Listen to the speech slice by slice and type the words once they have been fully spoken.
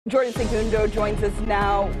Jordan Segundo joins us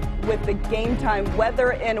now with the Game Time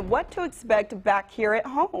weather and what to expect back here at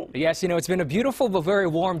home. Yes, it's been a beautiful but very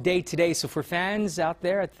warm day today. So for fans out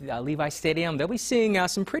there at the Levi Stadium, they'll be seeing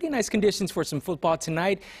some pretty nice conditions for some football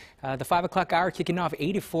tonight. The 5 o'clock hour kicking off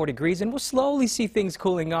 84 degrees, and we'll slowly see things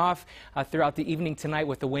cooling off throughout the evening tonight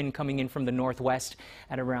with the wind coming in from the northwest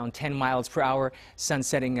at around 10 miles per hour, sun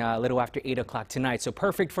setting a little after 8 o'clock tonight. So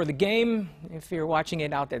perfect for the game if you're watching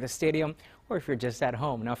it out at the stadium, or if you're just at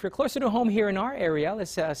home. Now, if you're closer to home here in our area,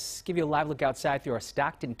 let's give you a live look outside through our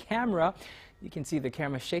Stockton camera. You can see the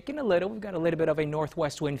camera shaking a little. We've got a little bit of a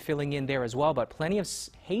northwest wind filling in there as well, but plenty of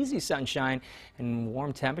hazy sunshine and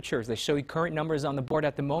warm temperatures. They show you current numbers on the board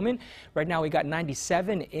at the moment. Right now we got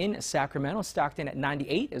 97 in Sacramento, Stockton at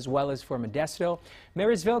 98, as well as for Modesto.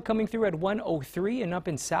 Marysville coming through at 103, and up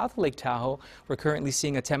in South Lake Tahoe, we're currently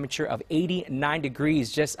seeing a temperature of 89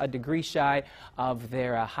 degrees, just a degree shy of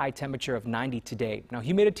their high temperature of 90 today. Now,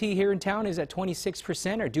 humidity here in town is at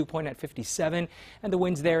 26%, our dew point at 57, and the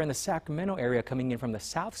winds there in the Sacramento area coming in from the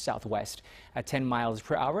south-southwest at 10 miles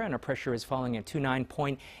per hour, and our pressure is falling at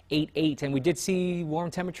 29.88. And we did see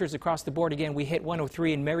warm temperatures across the board. Again, we hit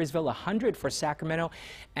 103 in Marysville, 100 for Sacramento,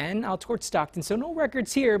 and out towards Stockton. So no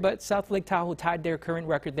records here, but South Lake Tahoe tied their current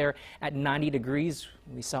record there at 90 degrees.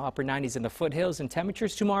 We saw upper 90s in the foothills, and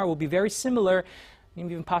temperatures tomorrow will be very similar,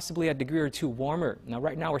 maybe even possibly a degree or two warmer. Now,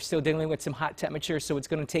 right now, we're still dealing with some hot temperatures, so it's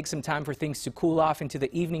going to take some time for things to cool off into the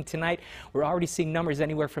evening tonight. We're already seeing numbers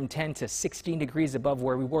anywhere from 10 to 16 degrees above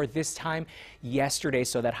where we were this time yesterday,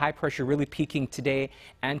 so that high pressure really peaking today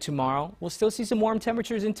and tomorrow. We'll still see some warm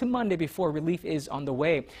temperatures into Monday before relief is on the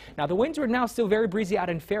way. Now, the winds are now still very breezy out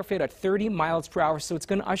in Fairfield at 30 miles per hour, so it's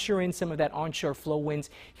going to usher in some of that onshore flow winds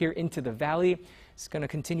here into the valley. It's going to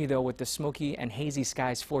continue, though, with the smoky and hazy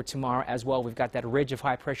skies for tomorrow as well. We've got that ridge of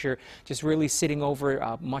high pressure just really sitting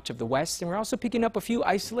over much of the west. And we're also picking up a few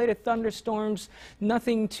isolated thunderstorms.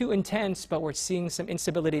 Nothing too intense, but we're seeing some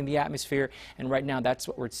instability in the atmosphere. And right now, that's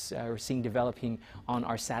what we're seeing developing on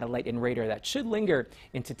our satellite and radar. That should linger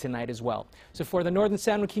into tonight as well. So for the northern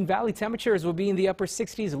San Joaquin Valley, temperatures will be in the upper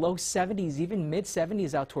 60s, low 70s, even mid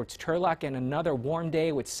 70s out towards Turlock. And another warm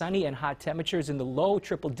day with sunny and hot temperatures in the low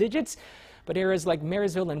triple digits. But areas like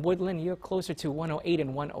Marysville and Woodland, you're closer to 108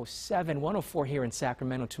 and 107, 104 here in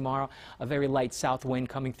Sacramento tomorrow. A very light south wind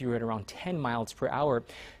coming through at around 10 miles per hour.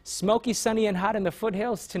 Smoky, sunny, and hot in the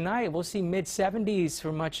foothills tonight. We'll see mid 70s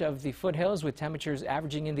for much of the foothills, with temperatures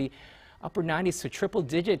averaging in the upper 90s to triple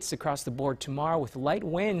digits across the board tomorrow with light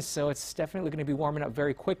winds, so it's definitely going to be warming up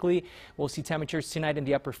very quickly. We'll see temperatures tonight in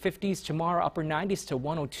the upper 50s, tomorrow upper 90s to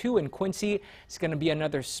 102 in Quincy. It's going to be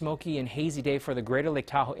another smoky and hazy day for the greater Lake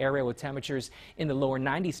Tahoe area with temperatures in the lower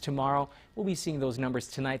 90s tomorrow. We'll be seeing those numbers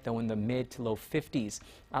tonight, though, in the mid to low 50s.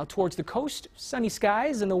 Out towards the coast, sunny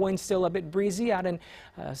skies and the wind still a bit breezy. Out in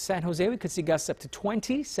San Jose, we could see gusts up to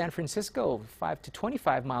 20. San Francisco, 5 to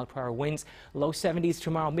 25 mile per hour winds. Low 70s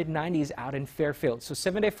tomorrow, mid 90s out in Fairfield. So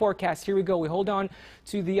 7-day forecast, here we go. We hold on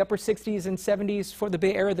to the upper 60s and 70s for the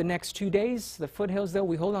Bay Area the next 2 days. The foothills, though,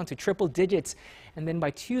 we hold on to triple digits. And then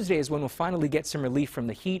by Tuesday is when we'll finally get some relief from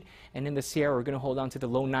the heat. And in the Sierra, we're going to hold on to the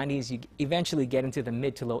low 90s. You eventually get into the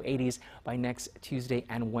mid to low 80s by next Tuesday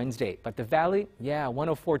and Wednesday. But the valley, yeah,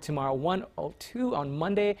 104 tomorrow, 102 on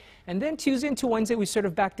Monday. And then Tuesday into Wednesday, we sort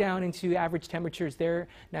of back down into average temperatures there,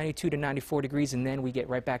 92 to 94 degrees. And then we get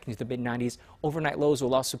right back into the mid 90s. Overnight lows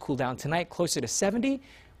will also cool down tonight, closer to 70.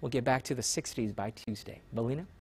 We'll get back to the 60s by Tuesday. Melina?